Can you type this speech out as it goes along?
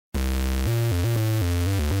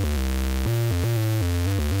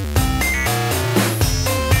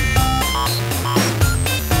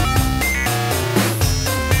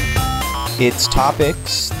It's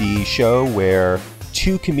Topics, the show where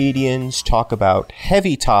two comedians talk about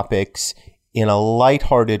heavy topics in a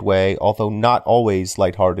lighthearted way, although not always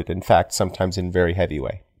lighthearted. In fact, sometimes in a very heavy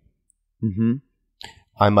way. Mm-hmm.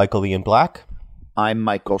 I'm Michael Ian Black. I'm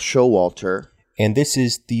Michael Showalter. And this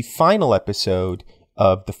is the final episode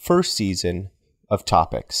of the first season of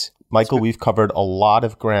Topics. Michael, we've covered a lot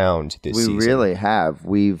of ground this season. We really have.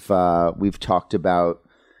 We've talked about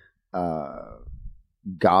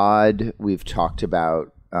God. We've talked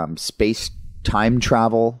about space-time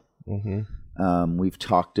travel. Mm-hmm. We've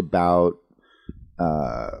talked about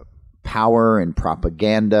power and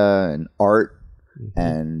propaganda and art. Mm-hmm.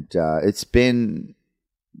 And it's been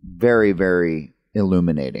very, very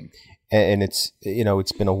illuminating. And it's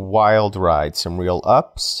been a wild ride. Some real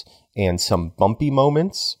ups and some bumpy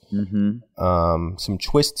moments, some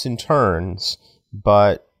twists and turns.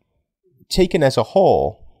 But taken as a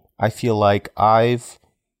whole, I feel like I've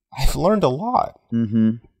learned a lot.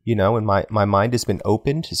 Mm-hmm. And my mind has been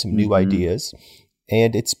open to some new ideas,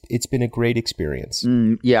 and it's been a great experience.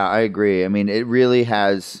 Yeah, I agree. I mean, it really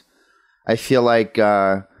has. I feel like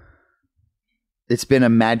it's been a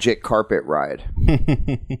magic carpet ride.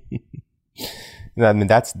 I mean,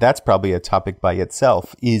 that's probably a topic by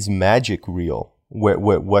itself. Is magic real?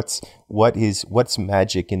 What's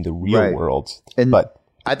magic in the real world? But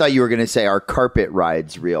I thought you were going to say, are carpet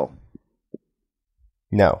rides real?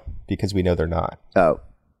 No, because we know they're not. Oh,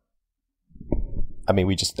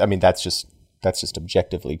 that's just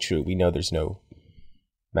objectively true. We know there's no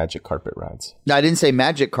magic carpet rides. No, I didn't say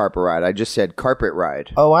magic carpet ride. I just said carpet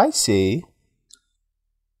ride. Oh, I see.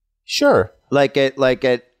 Sure. Like at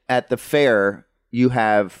the fair, you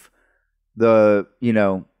have the,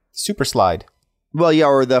 super slide. Well, yeah,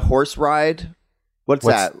 or the horse ride. What's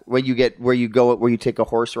that? Where you take a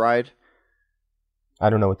horse ride? I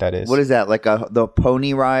don't know what that is. What is that? Like the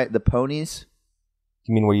pony ride? The ponies?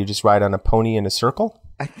 You mean where you just ride on a pony in a circle?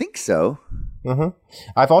 I think so. Mm-hmm.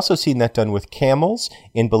 I've also seen that done with camels,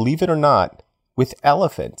 and believe it or not, with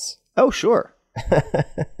elephants. Oh, sure.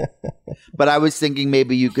 But I was thinking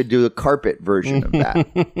maybe you could do a carpet version of that,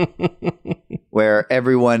 where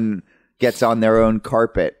everyone gets on their own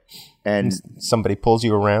carpet and somebody pulls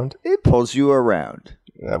you around. It pulls you around.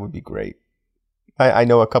 That would be great. I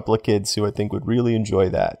know a couple of kids who I think would really enjoy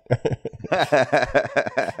that.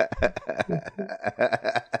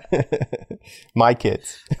 My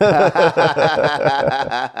kids. But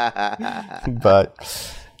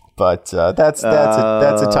that's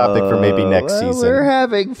a topic for maybe next season. We're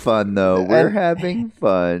having fun, though. We're having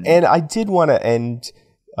fun. And I did want to end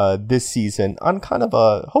this season on kind of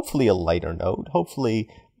hopefully a lighter note, hopefully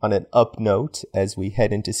on an up note as we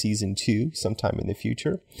head into season 2 sometime in the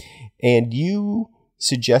future. And you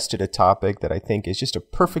suggested a topic that I think is just a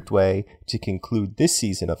perfect way to conclude this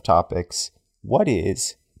season of Topics. What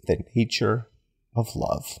is the nature of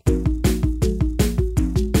love?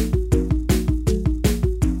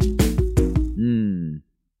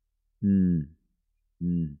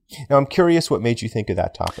 Now, I'm curious what made you think of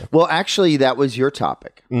that topic. Well, actually, that was your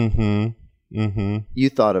topic. Mm-hmm. Mm-hmm. You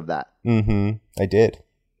thought of that. Mm-hmm. I did.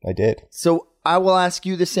 So I will ask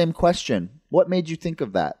you the same question. What made you think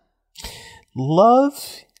of that?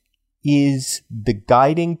 Love is the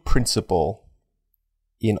guiding principle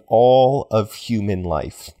in all of human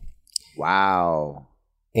life. Wow.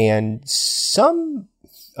 And some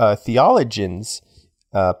theologians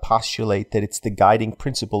postulate that it's the guiding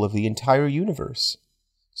principle of the entire universe.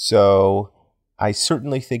 So I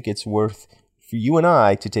certainly think it's worth for you and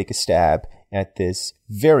I to take a stab at this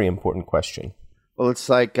very important question. Well, it's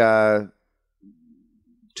like, to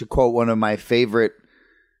quote one of my favorite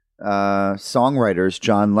songwriters,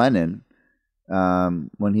 John Lennon,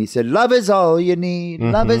 when he said, "Love is all you need.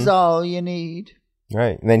 Mm-hmm. Love is all you need."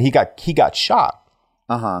 Right. And then he got shot.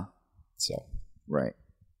 Uh-huh. So. Right.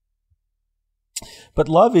 But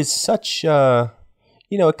love is such, it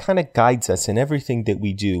kind of guides us in everything that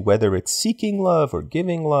we do, whether it's seeking love or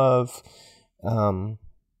giving love.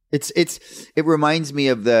 It reminds me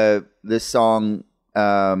of the song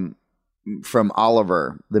from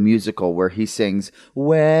Oliver, the musical, where he sings,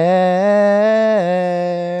 "Where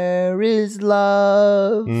is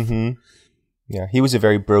love?" Mm-hmm. Yeah, he was a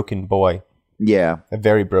very broken boy. Yeah. A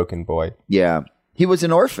very broken boy. Yeah. He was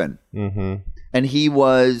an orphan. Mm-hmm. And he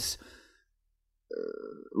was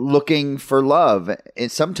looking for love,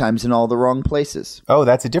 and sometimes in all the wrong places. Oh,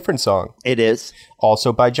 that's a different song. It is.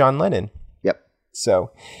 Also by John Lennon. Yep.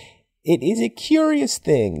 So it is a curious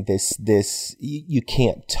thing. This you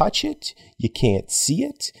can't touch it, you can't see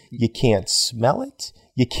it, you can't smell it,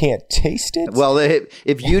 you can't taste it. Well,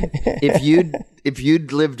 if you'd if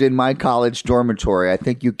you'd lived in my college dormitory, I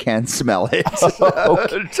think you can smell it.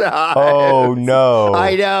 Oh, no.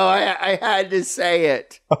 I know. I had to say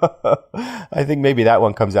it. I think maybe that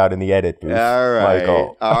one comes out in the edit booth. All right.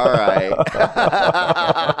 Michael. All right.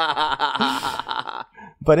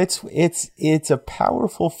 But it's a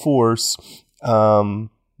powerful force,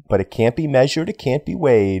 but it can't be measured, it can't be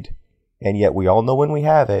weighed, and yet we all know when we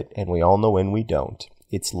have it, and we all know when we don't.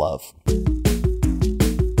 It's love.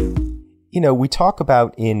 You know, we talk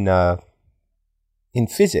about in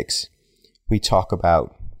physics, we talk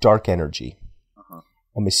about dark energy,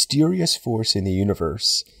 a mysterious force in the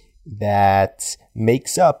universe that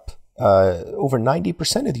makes up over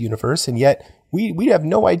 90% of the universe, and yet we have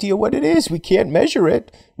no idea what it is. We can't measure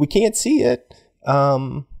it. We can't see it.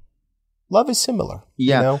 Love is similar.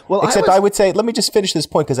 Yeah. You know? Well, except I would say, let me just finish this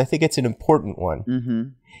point because I think it's an important one. Mm-hmm.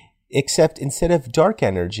 Except instead of dark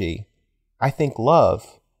energy, I think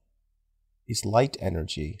love is light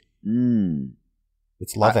energy.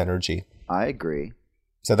 It's love energy. I agree.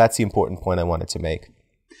 So that's the important point I wanted to make.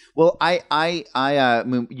 Well, I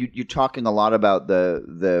mean, you're talking a lot about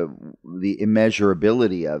the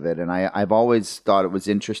immeasurability of it, and I've always thought it was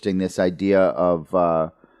interesting, this idea of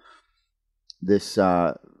the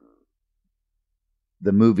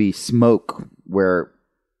movie Smoke, where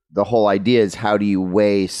the whole idea is how do you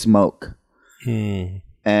weigh smoke, and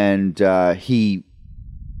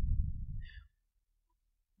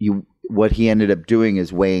what he ended up doing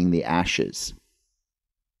is weighing the ashes.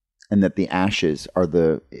 And that the ashes are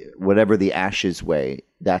whatever the ashes weigh,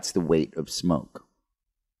 that's the weight of smoke.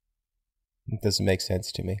 It doesn't make sense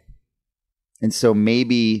to me. And so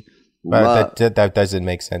maybe that doesn't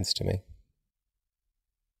make sense to me.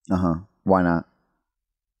 Why not?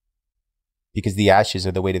 Because the ashes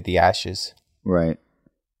are the weight of the ashes. Right.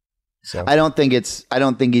 So I don't think he's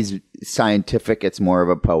scientific. It's more of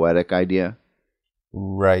a poetic idea.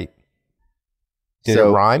 Right. Did it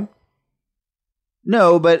rhyme?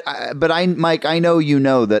 No, but Mike, I know you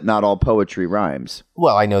know that not all poetry rhymes.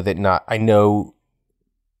 Well, I know that not. I know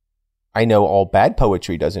all bad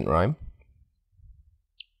poetry doesn't rhyme.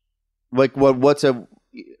 Like what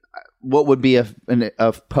would be a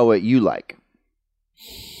poet you like?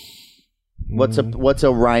 What's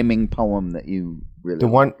a rhyming poem that you really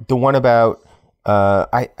the one about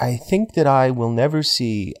I think that I will never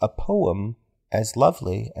see a poem as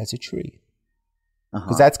lovely as a tree,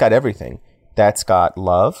 because that's got everything. That's got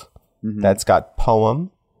love, that's got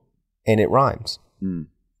poem, and it rhymes.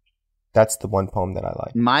 That's the one poem that I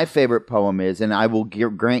like. My favorite poem is, and I will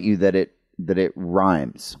grant you that it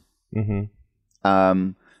rhymes.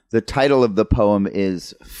 The title of the poem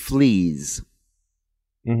is Fleas.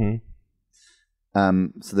 So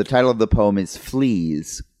the title of the poem is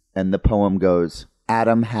Fleas, and the poem goes,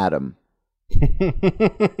 Adam had 'em.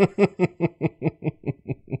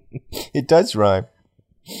 It does rhyme.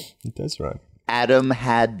 It does rhyme. Adam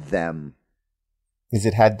had them. Is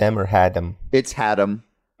it had them or had them? It's had 'em.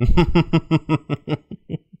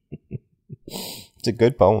 It's a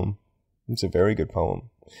good poem. It's a very good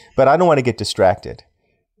poem. But I don't want to get distracted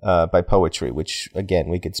by poetry, which, again,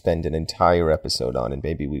 we could spend an entire episode on, and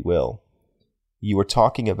maybe we will. You were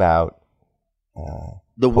talking about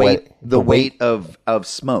the weight of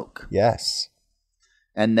smoke. Yes.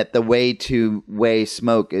 And that the way to weigh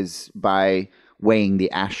smoke is by weighing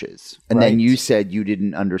the ashes. And then you said you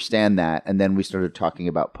didn't understand that, and then we started talking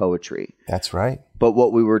about poetry. That's right. But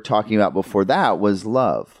what we were talking about before that was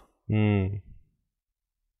love. Such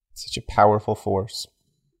a powerful force.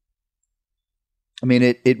 I mean,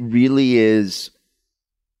 it really is.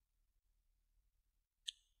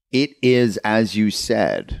 It is, as you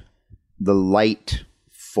said, the light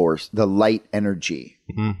force, the light energy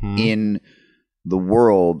in the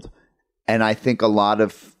world. And I think a lot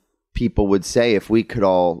of people would say if we could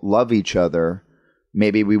all love each other,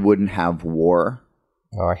 maybe we wouldn't have war.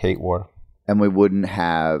 Oh, I hate war. And we wouldn't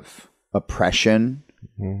have oppression.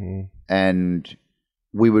 And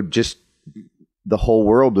we would the whole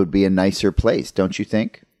world would be a nicer place, don't you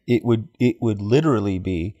think? It would literally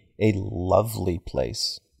be a lovely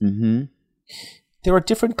place. There are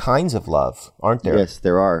different kinds of love, aren't there? Yes,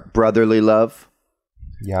 there are. Brotherly love.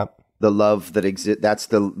 Yep. The love that exists. That's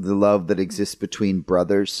the love that exists between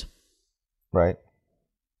brothers. Right.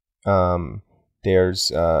 There's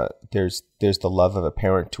the love of a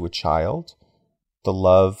parent to a child, the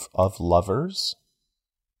love of lovers,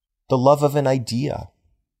 the love of an idea.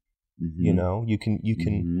 You know, you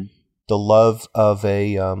can the love of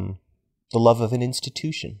an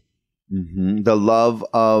institution. The love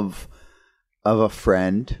of a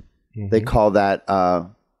friend. They call that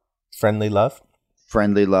friendly love.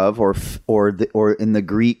 Friendly love, or in the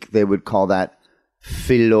Greek they would call that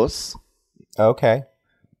Philos. Okay.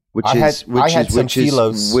 Which I is the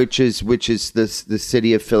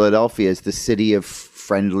city of Philadelphia, is the city of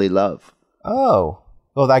friendly love. Oh.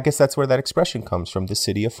 Well, I guess that's where that expression comes from, the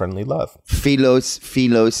city of friendly love.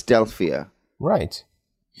 Philadelphia. Right.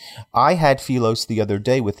 I had Philos the other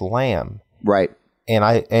day with lamb. Right. And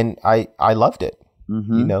I loved it.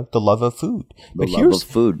 Mm-hmm. You know, the love of food.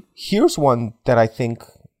 Here's one that I think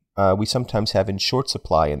we sometimes have in short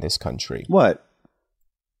supply in this country. What?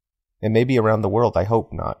 And maybe around the world, I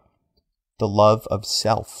hope not. The love of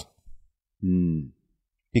self.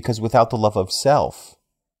 Because without the love of self,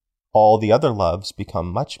 all the other loves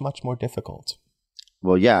become much, much more difficult.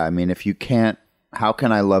 Well, yeah. I mean, if you can't, how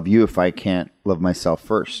can I love you if I can't love myself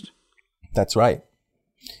first? That's right.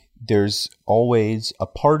 There's always a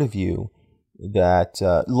part of you that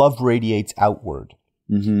love radiates outward.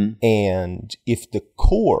 Mm-hmm. And if the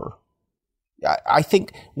core... I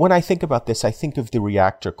think when I think about this, I think of the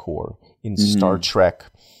reactor core in Star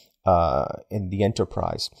Trek, in the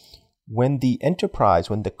Enterprise. When the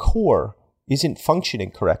core isn't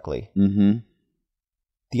functioning correctly, the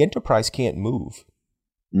Enterprise can't move,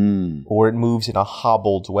 or it moves in a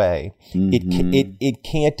hobbled way. It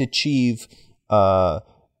can't achieve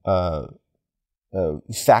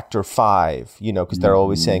factor 5, you know, because they're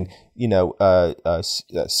always saying, you know,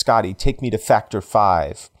 Scotty, take me to factor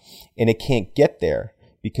 5. And it can't get there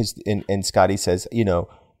because, and Scotty says, you know,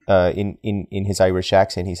 in his Irish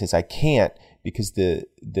accent, he says, I can't because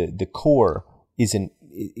the core isn't,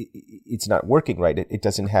 it's not working right. It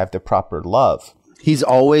doesn't have the proper love. He's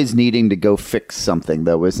always needing to go fix something,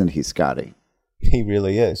 though, isn't he, Scotty? He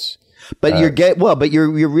really is. But you're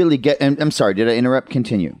really getting. I'm sorry. Did I interrupt?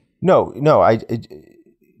 Continue. No. I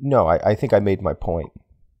think I made my point.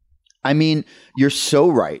 I mean, you're so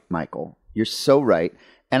right, Michael. You're so right.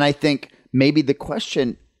 And I think maybe the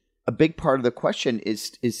question, a big part of the question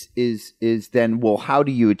is then, well, how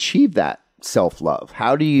do you achieve that self-love?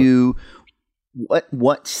 How do you,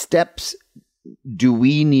 what steps do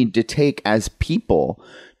we need to take as people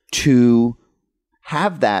to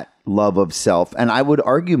have that love of self? And I would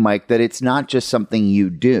argue, Mike, that it's not just something you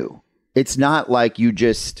do. It's not like you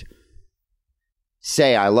just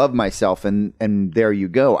say, I love myself, and there you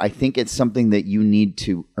go. I think it's something that you need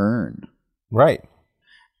to earn. Right.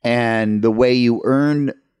 And the way you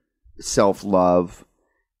earn self-love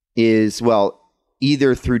is, well,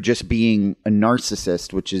 either through just being a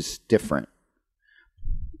narcissist, which is different,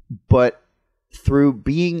 but through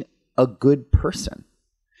being a good person.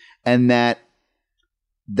 And that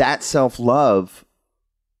self-love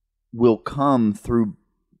will come through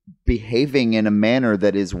behaving in a manner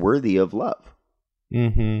that is worthy of love.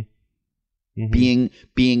 Mm-hmm. Mm-hmm.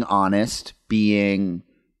 Being honest, being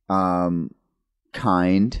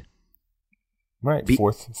kind, right?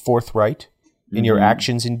 Forthright in your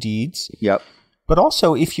actions and deeds. Yep. But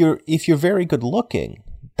also, if you're very good looking,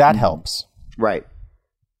 that helps, right?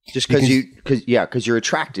 Just because you're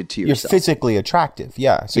attracted to yourself. You're physically attractive,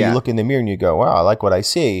 yeah. So you look in the mirror and you go, "Wow, I like what I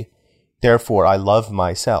see. Therefore, I love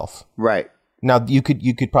myself." Right. Now, you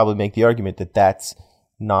could probably make the argument that that's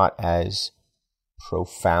not as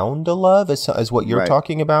profound a love as what you're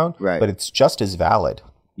talking about, right? But it's just as valid.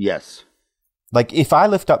 Yes. Like if I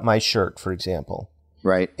lift up my shirt, for example,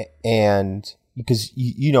 right, and because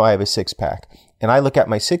you know I have a 6-pack, and I look at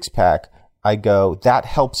my 6-pack, I go, that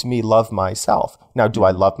helps me love myself. Now, do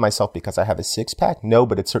I love myself because I have a 6-pack? No,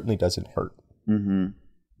 but it certainly doesn't hurt. Mm-hmm.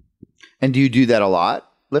 And do you do that a lot?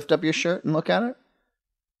 Lift up your shirt and look at it?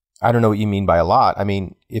 I don't know what you mean by a lot. I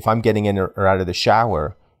mean, if I'm getting in or out of the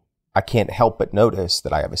shower, I can't help but notice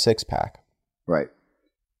that I have a 6-pack. Right.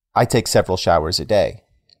 I take several showers a day.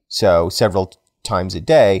 So several times a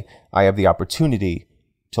day, I have the opportunity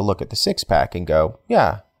to look at the 6-pack and go,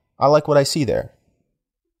 yeah, I like what I see there.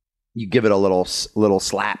 You give it a little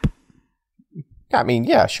slap. I mean,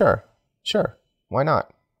 yeah, sure. Why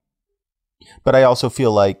not? But I also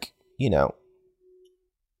feel like, you know,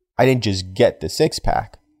 I didn't just get the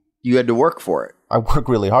 6-pack. You had to work for it. I work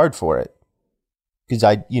really hard for it because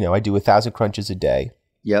I do 1,000 crunches a day.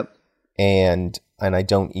 Yep. And I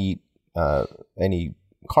don't eat any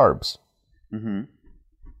carbs. Mm-hmm.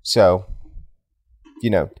 So, you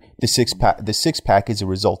know, the 6-pack is a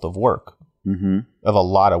result of work, of a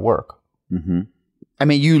lot of work. Mm-hmm. I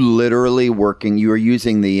mean, you literally working. You are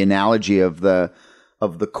using the analogy of the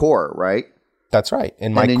core, right? That's right.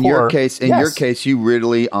 And your case, you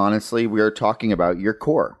really, honestly, we are talking about your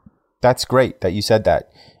core. That's great that you said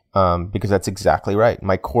that, because that's exactly right.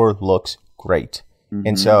 My core looks great,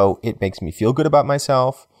 and so it makes me feel good about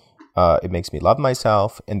myself. It makes me love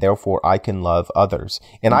myself, and therefore I can love others,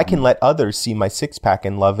 and I can let others see my 6-pack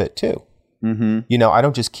and love it too. You know, I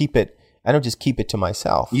don't just keep it to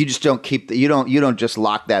myself. You just don't keep you don't just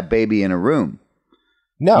lock that baby in a room.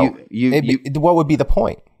 No. What would be the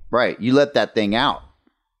point? Right. You let that thing out.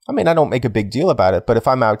 I mean, I don't make a big deal about it, but if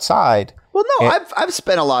I'm outside. Well, no, I've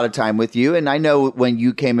spent a lot of time with you, and I know when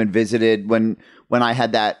you came and visited when I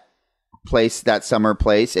had that place, that summer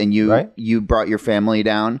place, and you brought your family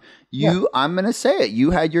down. I'm going to say it.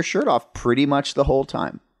 You had your shirt off pretty much the whole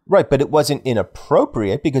time. Right, but it wasn't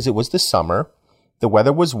inappropriate because it was the summer. The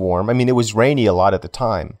weather was warm. I mean, it was rainy a lot at the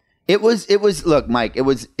time. It was look, Mike,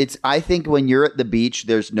 I think when you're at the beach,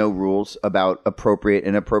 there's no rules about appropriate,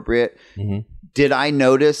 inappropriate. Mm-hmm. Did I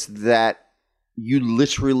notice that you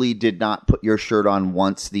literally did not put your shirt on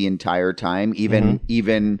once the entire time,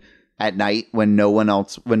 even at night when it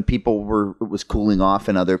was cooling off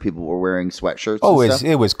and other people were wearing sweatshirts?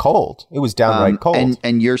 It was cold. It was downright cold.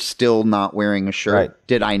 And you're still not wearing a shirt. Right.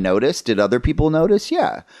 Did I notice? Did other people notice?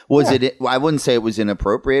 Yeah. I wouldn't say it was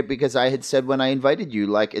inappropriate because I had said when I invited you,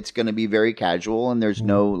 like, it's going to be very casual and there's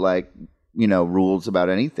no, like, you know, rules about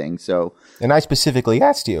anything. So. And I specifically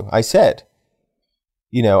asked you, I said,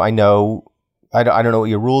 you know, I don't know what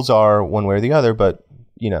your rules are one way or the other, but,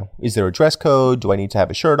 you know, is there a dress code? Do I need to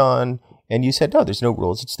have a shirt on? And you said, no, there's no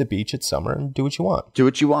rules. It's the beach. It's summer. And do what you want. Do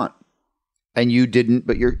what you want. And you didn't,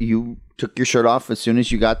 but you took your shirt off as soon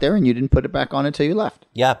as you got there and you didn't put it back on until you left.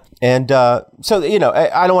 Yeah. And so, you know,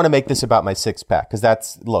 I don't want to make this about my six pack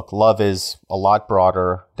because love is a lot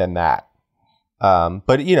broader than that.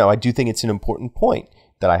 But, you know, I do think it's an important point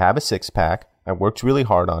that I have a six pack. I worked really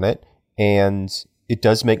hard on it and it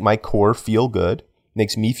does make my core feel good,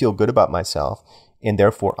 makes me feel good about myself. And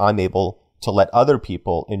therefore, I'm able to let other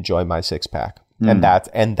people enjoy my six pack, and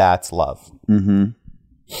that's love. Mm-hmm.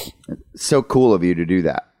 So cool of you to do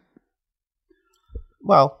that.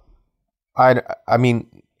 Well, I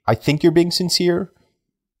mean, I think you're being sincere.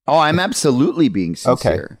 Oh, I'm absolutely being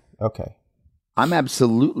sincere. Okay. I'm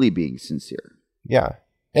absolutely being sincere. Yeah.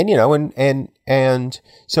 And, you know, and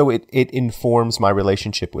so it informs my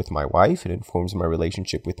relationship with my wife. It informs my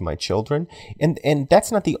relationship with my children. And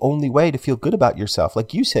that's not the only way to feel good about yourself.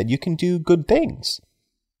 Like you said, you can do good things.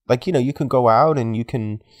 Like, you know, you can go out and you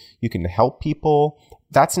can help people.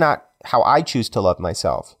 That's not how I choose to love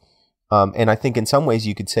myself. And I think in some ways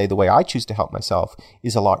you could say the way I choose to help myself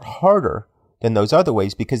is a lot harder than those other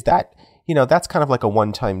ways because that, you know, that's kind of like a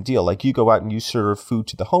one-time deal. Like you go out and you serve food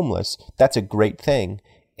to the homeless. That's a great thing.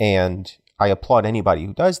 And I applaud anybody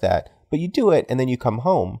who does that, but you do it and then you come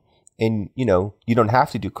home and, you know, you don't have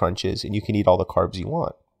to do crunches and you can eat all the carbs you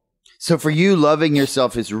want. So for you, loving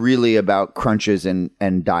yourself is really about crunches and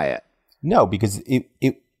diet. No, because if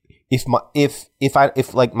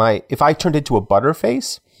I turned into a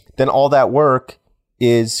butterface, then all that work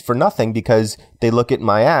is for nothing because they look at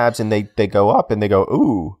my abs and they go up and they go,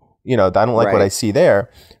 ooh. You know, I don't like what I see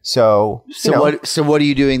there. So what are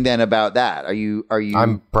you doing then about that? Are you?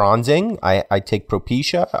 I'm bronzing. I take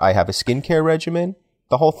Propecia. I have a skincare regimen.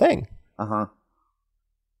 The whole thing.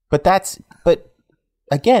 But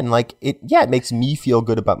again, like it makes me feel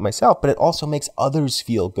good about myself, but it also makes others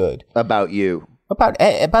feel good about you,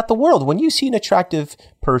 about the world. When you see an attractive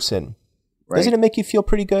person, doesn't it make you feel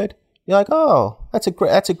pretty good? You're like, oh, that's a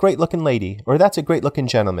great looking lady, or that's a great looking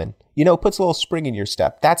gentleman. You know, it puts a little spring in your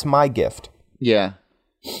step. That's my gift. Yeah.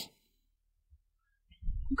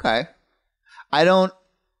 Okay. I don't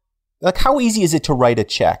like. How easy is it to write a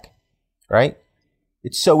check? Right?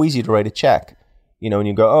 It's so easy to write a check. You know, and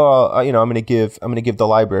you go, oh, you know, I'm going to give the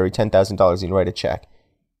library $10,000 and you write a check.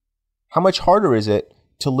 How much harder is it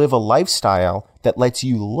to live a lifestyle that lets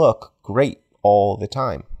you look great all the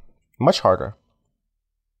time? Much harder.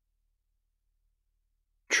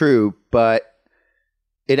 True, but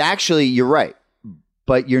you're right,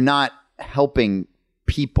 but you're not helping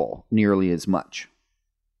people nearly as much.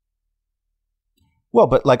 Well,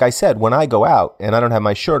 but like I said, when I go out and I don't have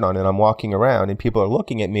my shirt on and I'm walking around and people are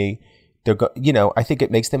looking at me, I think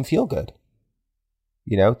it makes them feel good.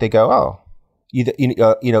 You know, they go, oh,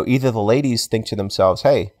 either the ladies think to themselves,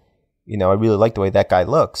 hey, you know, I really like the way that guy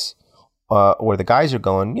looks, or the guys are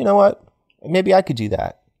going, you know what, maybe I could do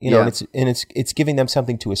that. You know, and it's giving them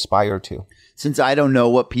something to aspire to. Since I don't know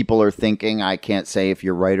what people are thinking, I can't say if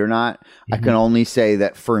you're right or not. Mm-hmm. I can only say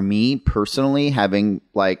that for me personally, having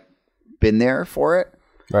like been there for it,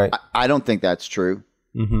 right? I don't think that's true.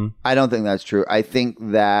 Mm-hmm. I don't think that's true. I think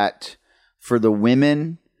that for the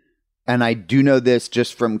women, and I do know this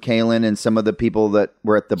just from Kaylin and some of the people that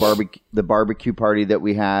were at the barbecue party that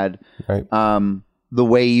we had. Right. The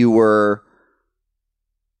way you were.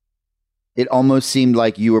 It almost seemed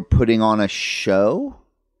like you were putting on a show,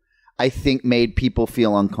 I think made people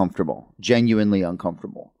feel uncomfortable, genuinely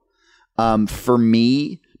uncomfortable. For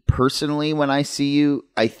me personally, when I see you,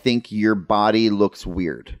 I think your body looks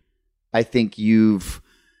weird. I think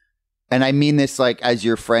and I mean this like as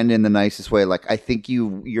your friend in the nicest way. Like I think the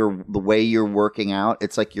way you're working out,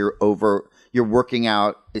 it's like you're working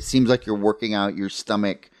out. It seems like you're working out your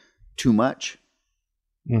stomach too much.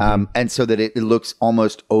 Mm-hmm. And so that it looks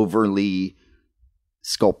almost overly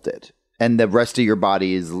sculpted, and the rest of your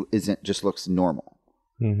body just looks normal.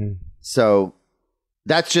 Mm-hmm. So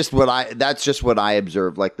that's just what I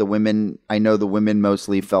observed. Like I know the women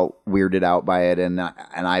mostly felt weirded out by it, and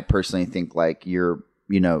I personally think like you're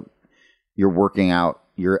working out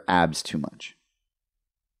your abs too much.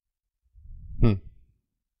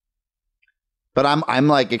 But I'm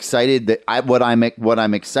like excited that what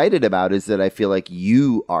I'm excited about is that I feel like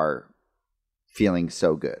you are feeling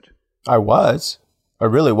so good. I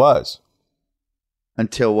really was.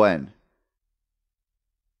 Until when?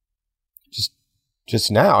 Just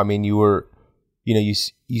now. I mean, you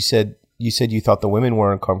said you thought the women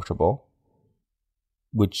were uncomfortable,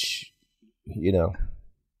 which,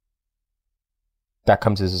 that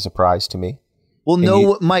comes as a surprise to me.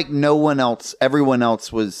 Well, Mike, no one else, everyone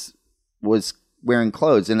else was wearing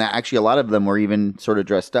clothes, and actually a lot of them were even sort of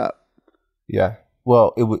dressed up. Yeah.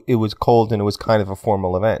 Well, it was cold and it was kind of a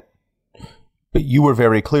formal event. But you were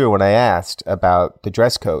very clear when I asked about the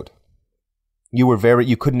dress code. You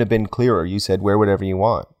couldn't have been clearer. You said wear whatever you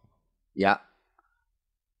want. Yeah.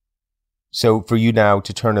 So for you now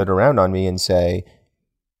to turn it around on me and say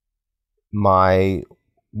my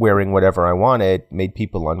wearing whatever I wanted made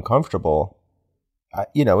people uncomfortable,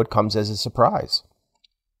 it comes as a surprise.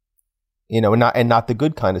 And not the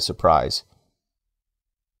good kind of surprise.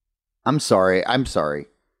 I'm sorry.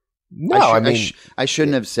 No, I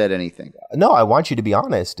shouldn't have said anything. No, I want you to be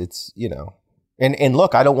honest. It's, and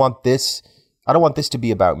look, I don't want this to be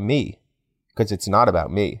about me, because it's not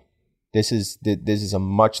about me. This is a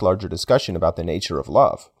much larger discussion about the nature of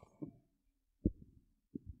love.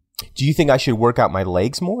 Do you think I should work out my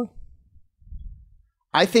legs more?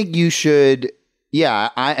 I think you should.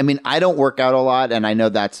 Yeah. I mean, I don't work out a lot, and I know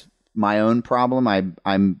that's my own problem.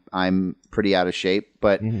 I'm pretty out of shape,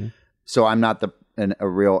 but so I'm not a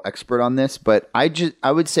real expert on this, but I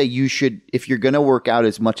would say you should, if you're going to work out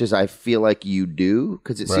as much as I feel like you do,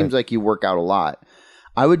 because it seems like you work out a lot,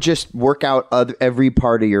 I would just work out every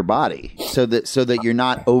part of your body so that you're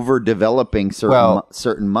not overdeveloping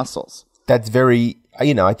certain muscles. That's very,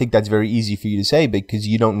 I think that's very easy for you to say, because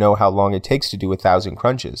you don't know how long it takes to do 1,000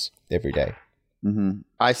 crunches every day. Mm-hmm.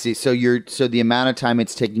 I see. So the amount of time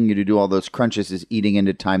it's taking you to do all those crunches is eating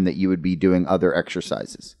into time that you would be doing other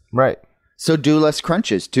exercises. Right. So do less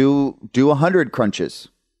crunches. Do 100 crunches,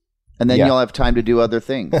 and then you'll have time to do other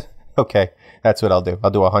things. Okay, that's what I'll do. I'll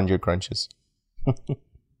do 100 crunches.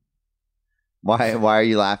 Why are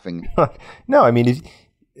you laughing? No, I mean,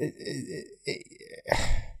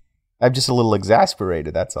 I'm just a little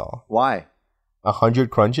exasperated. That's all. Why? 100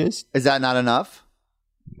 crunches? Is that not enough?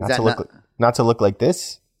 Not to look like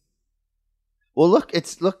this? Well, look.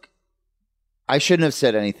 I shouldn't have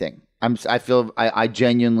said anything. I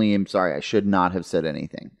genuinely am sorry. I should not have said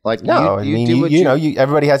anything. Like, no,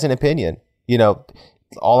 everybody has an opinion.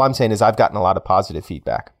 All I'm saying is I've gotten a lot of positive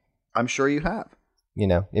feedback. I'm sure you have.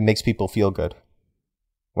 It makes people feel good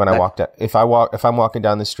when I walk down. If I'm walking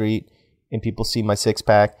down the street and people see my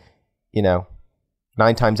 6-pack,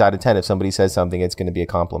 9 times out of 10, if somebody says something, it's going to be a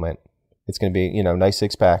compliment. It's going to be, nice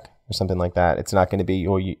 6-pack or something like that. It's not going to be,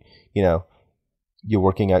 you're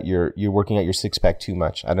working out your 6-pack too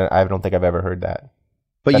much. I don't think I've ever heard that.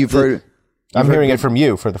 But I'm hearing it from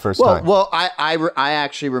you for the first time. Well, I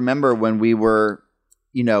actually remember when we were,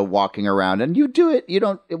 walking around, and you do it.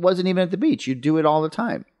 It wasn't even at the beach. You do it all the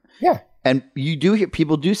time. Yeah. And you do hear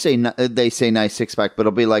people say nice 6-pack, but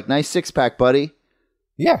it'll be like, nice 6-pack, buddy.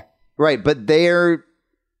 Yeah. Right. But they're,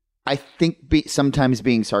 I think, sometimes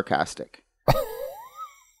being sarcastic.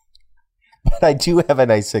 But I do have a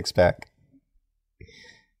nice 6-pack.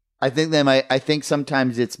 I think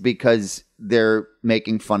sometimes it's because they're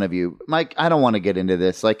making fun of you. Mike, I don't want to get into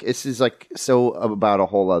this. Like, this is like so about a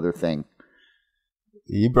whole other thing.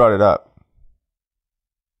 You brought it up.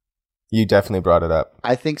 You definitely brought it up.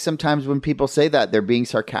 I think sometimes when people say that, they're being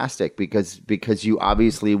sarcastic because you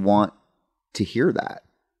obviously want to hear that.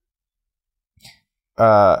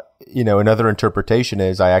 Another interpretation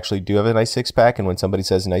is I actually do have a nice 6-pack, and when somebody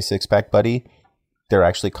says nice 6-pack, buddy, they're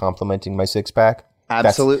actually complimenting my 6-pack.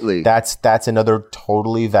 Absolutely. That's another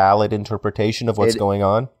totally valid interpretation of what's going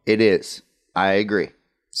on. It is. I agree.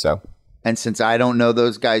 So, and since I don't know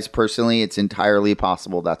those guys personally, it's entirely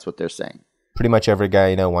possible that's what they're saying. Pretty much every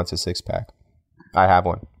guy wants a 6-pack. I have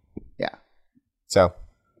one. Yeah. So,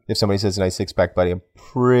 If somebody says nice six pack, buddy, I'm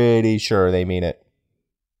pretty sure they mean it.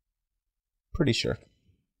 Pretty sure.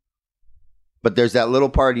 But there's that little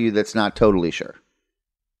part of you that's not totally sure.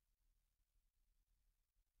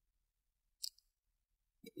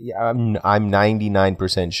 Yeah, I'm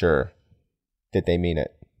 99% sure that they mean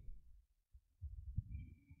it.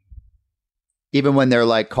 Even when they're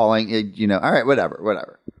like calling it, you know, all right,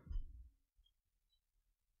 whatever.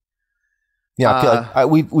 Yeah, I feel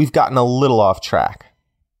like we've gotten a little off track.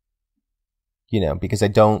 You know, because I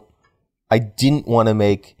didn't want to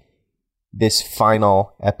make this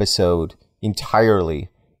final episode entirely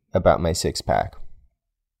about my six pack.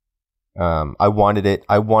 I wanted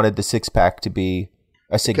the six pack to be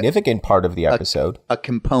a significant part of the episode. A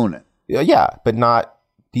component. Yeah, but not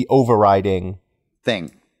the overriding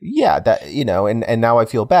thing. Yeah, that, you know, and now I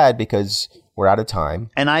feel bad because we're out of time.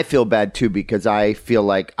 And I feel bad too because I feel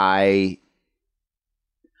like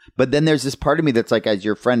but then there's this part of me that's like, as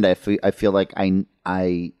your friend, I feel like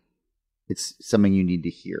I it's something you need to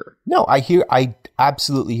hear. No, I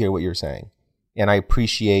absolutely hear what you're saying. And I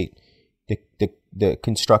appreciate the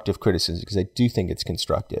constructive criticism because I do think it's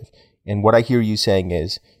constructive. And what I hear you saying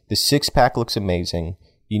is the six pack looks amazing.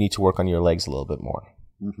 You need to work on your legs a little bit more.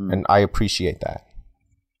 Mm-hmm. And I appreciate that.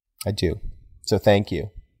 I do. So thank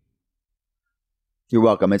you. You're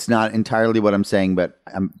welcome. It's not entirely what I'm saying, but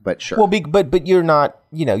sure. Well, but you're not,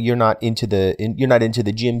 you know, you're not into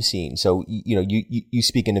the gym scene. So you know, you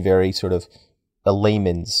speak in a very sort of in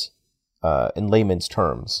layman's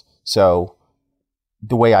terms. So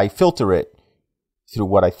the way I filter it through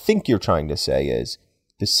what I think you're trying to say is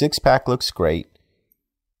the six pack looks great,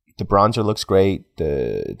 the bronzer looks great,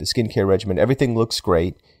 the skincare regimen, everything looks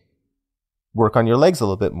great. Work on your legs a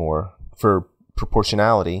little bit more for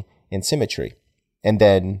proportionality and symmetry. And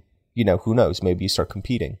then, you know, who knows? Maybe you start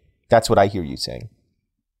competing. That's what I hear you saying.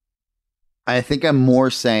 I think I'm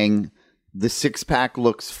more saying the six pack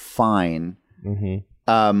looks fine.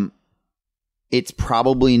 Mm-hmm. It's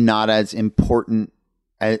probably not as important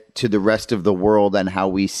to the rest of the world and how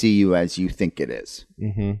we see you as you think it is.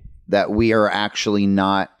 Mm-hmm. That we are actually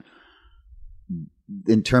not,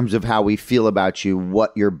 in terms of how we feel about you,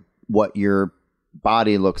 what your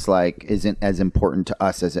body looks like isn't as important to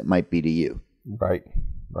us as it might be to you. Right.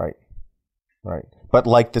 But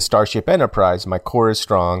like the Starship Enterprise, my core is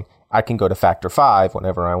strong. I can go to factor 5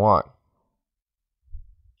 whenever I want.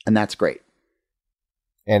 And that's great.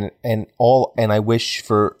 And I wish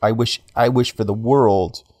for the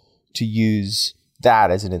world to use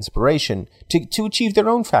that as an inspiration to achieve their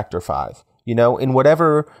own factor 5, you know, in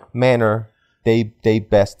whatever manner they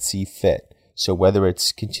best see fit. So whether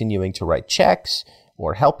it's continuing to write checks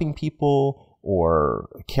or helping people or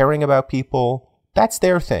caring about people, that's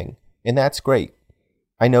their thing. And that's great.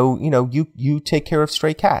 I know, you know, you take care of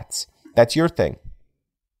stray cats. That's your thing.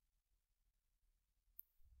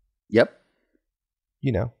 Yep.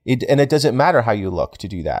 You know, it doesn't matter how you look to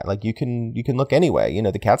do that. Like you can look anyway. You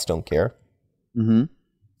know, the cats don't care. Mm-hmm.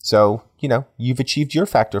 So, you know, you've achieved your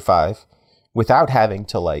factor 5 without having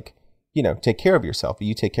to, like, you know, take care of yourself. But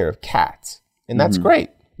you take care of cats. And that's mm-hmm.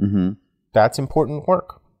 great. Mm-hmm. That's important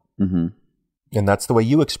work. Mm-hmm. And that's the way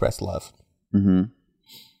you express love. Mm-hmm.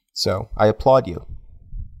 So I applaud you.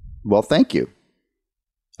 Well, thank you.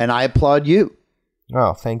 And I applaud you.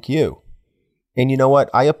 Oh, thank you. And you know what?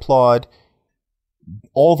 I applaud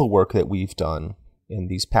all the work that we've done in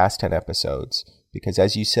these past 10 episodes. Because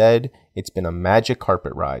as you said, it's been a magic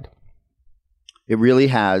carpet ride. It really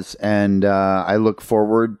has. And I look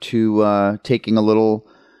forward to taking a little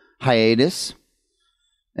hiatus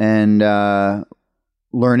and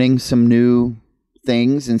learning some new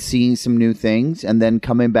things and seeing some new things, and then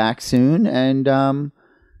coming back soon and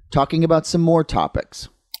talking about some more topics.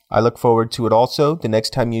 I look forward to it also. The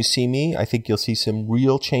next time you see me, I think you'll see some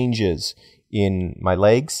real changes in my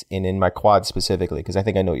legs and in my quads specifically, because I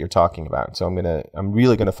think I know what you're talking about. So I'm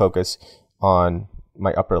really gonna focus on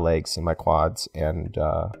my upper legs and my quads, and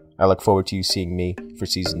I look forward to you seeing me for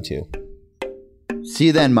season 2. See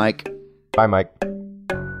you then, Mike. Bye, Mike.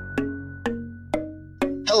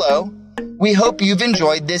 Hello. We hope you've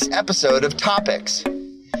enjoyed this episode of Topics.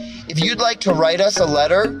 If you'd like to write us a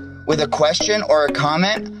letter with a question or a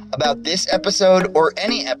comment about this episode or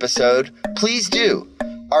any episode, please do.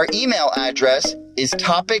 Our email address is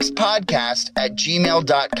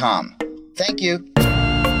topicspodcast@gmail.com. Thank you.